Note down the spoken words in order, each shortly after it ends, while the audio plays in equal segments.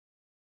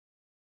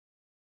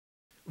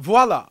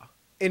Voila!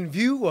 In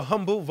view, a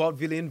humble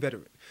vaudevillian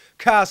veteran,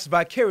 cast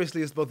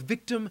vicariously as both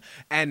victim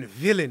and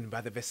villain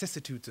by the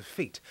vicissitudes of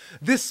fate.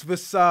 This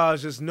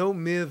visage is no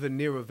mere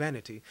veneer of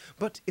vanity,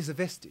 but is a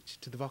vestige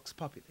to the vox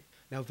populi,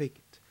 now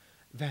vacant,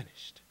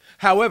 vanished.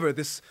 However,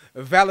 this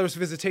valorous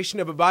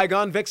visitation of a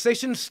bygone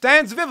vexation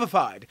stands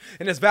vivified,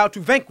 and has vowed to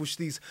vanquish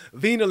these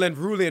venal and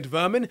rulient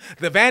vermin,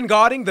 the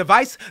vanguarding, the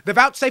vice, the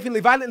vouchsafingly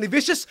violently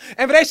vicious,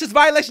 and vivacious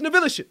violation of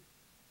volition.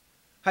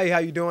 Hey, how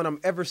you doing? I'm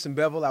Eversen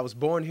Bevelle. I was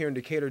born here in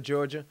Decatur,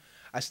 Georgia.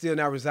 I still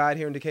now reside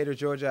here in Decatur,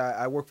 Georgia.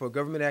 I work for a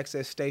government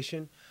access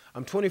station.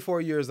 I'm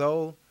 24 years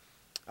old.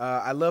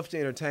 I love to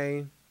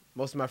entertain.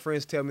 Most of my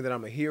friends tell me that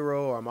I'm a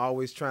hero or I'm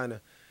always trying to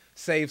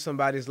save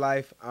somebody's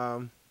life.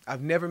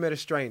 I've never met a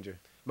stranger.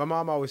 My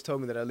mom always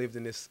told me that I lived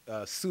in this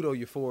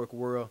pseudo-euphoric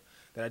world,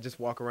 that I just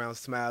walk around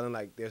smiling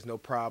like there's no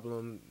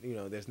problem, you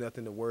know, there's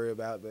nothing to worry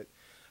about, but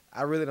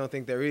I really don't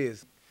think there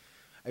is.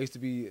 I used to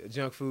be a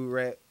junk food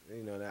rat,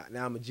 you know,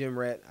 now I'm a gym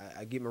rat.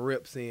 I get my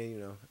reps in, you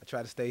know. I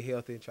try to stay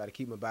healthy, try to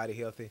keep my body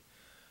healthy.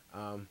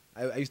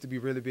 I used to be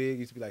really big,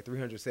 used to be like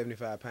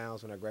 375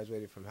 pounds when I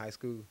graduated from high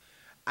school.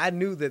 I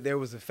knew that there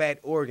was a fat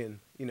organ,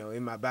 you know,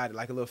 in my body,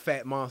 like a little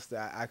fat monster,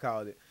 I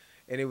called it,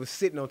 and it was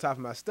sitting on top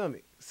of my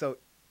stomach. So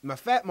my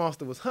fat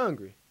monster was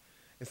hungry.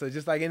 And so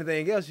just like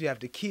anything else, you have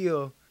to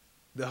kill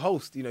the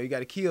host, you know, you got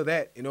to kill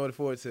that in order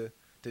for it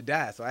to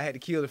die. So I had to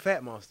kill the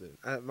fat monster.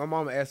 My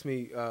mama asked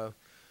me,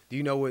 do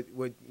you know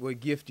what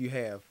gift you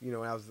have? You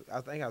know,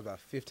 I think I was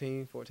about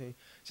 15, 14.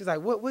 She's like,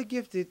 what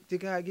gift did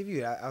God give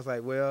you? I was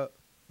like, well,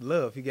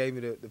 love. He gave me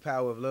the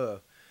power of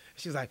love.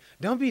 She was like,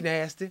 don't be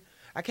nasty.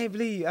 I can't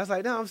believe you. I was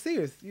like, no, I'm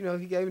serious. You know,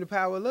 he gave me the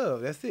power of love.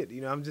 That's it.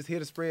 You know, I'm just here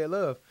to spread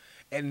love.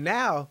 And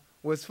now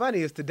what's funny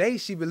is today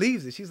she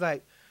believes it. She's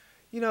like,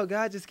 you know,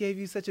 God just gave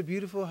you such a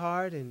beautiful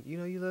heart and, you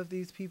know, you love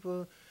these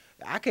people.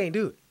 I can't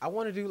do it. I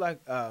want to do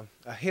like a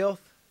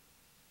health,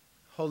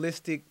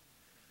 holistic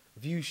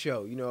view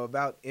show, you know,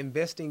 about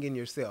investing in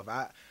yourself.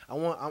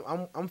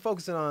 I'm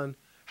focusing on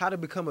how to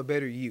become a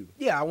better you.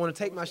 Yeah, I want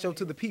to take my show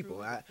to the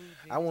people.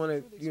 I want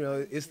to, you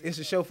know, it's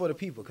a show for the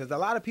people, because a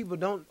lot of people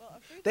don't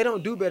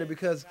do better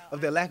because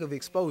of their lack of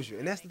exposure.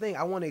 And that's the thing.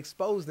 I want to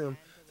expose them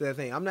to that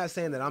thing. I'm not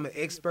saying that I'm an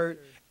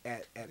expert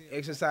at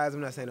exercise.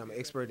 I'm not saying I'm an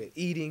expert at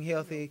eating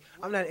healthy.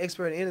 I'm not an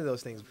expert at any of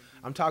those things.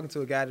 I'm talking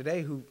to a guy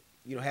today who,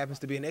 you know, happens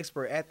to be an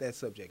expert at that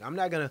subject. I'm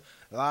not going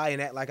to lie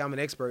and act like I'm an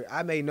expert.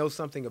 I may know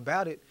something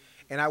about it,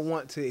 and I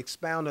want to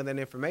expound on that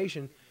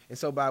information. And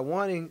so by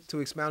wanting to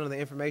expound on the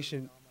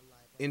information,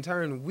 in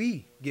turn,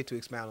 we get to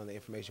expound on the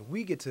information.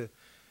 We get to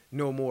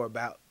know more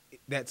about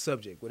that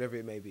subject, whatever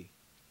it may be.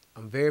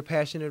 I'm very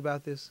passionate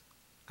about this.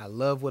 I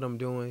love what I'm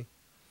doing.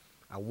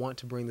 I want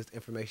to bring this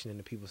information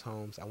into people's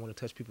homes. I want to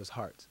touch people's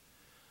hearts.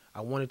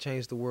 I want to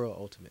change the world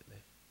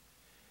ultimately.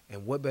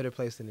 And what better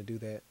place than to do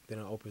that than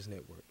on Oprah's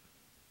network?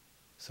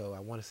 So I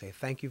want to say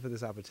thank you for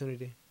this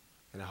opportunity,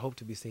 and I hope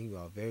to be seeing you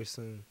all very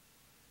soon.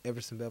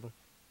 Eversen Bevelle,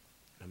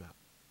 and I'm out.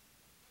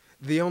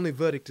 The only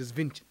verdict is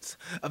vengeance,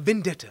 a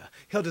vendetta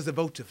held as a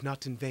votive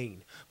not in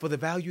vain, for the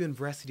value and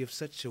veracity of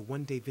such shall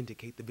one day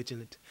vindicate the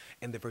vigilant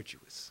and the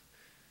virtuous.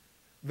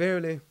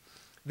 Verily,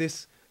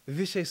 this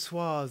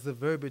vichyssoise of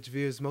verbiage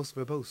veers most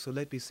verbose, so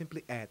let me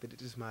simply add that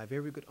it is my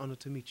very good honor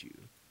to meet you,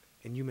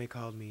 and you may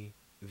call me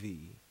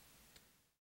V.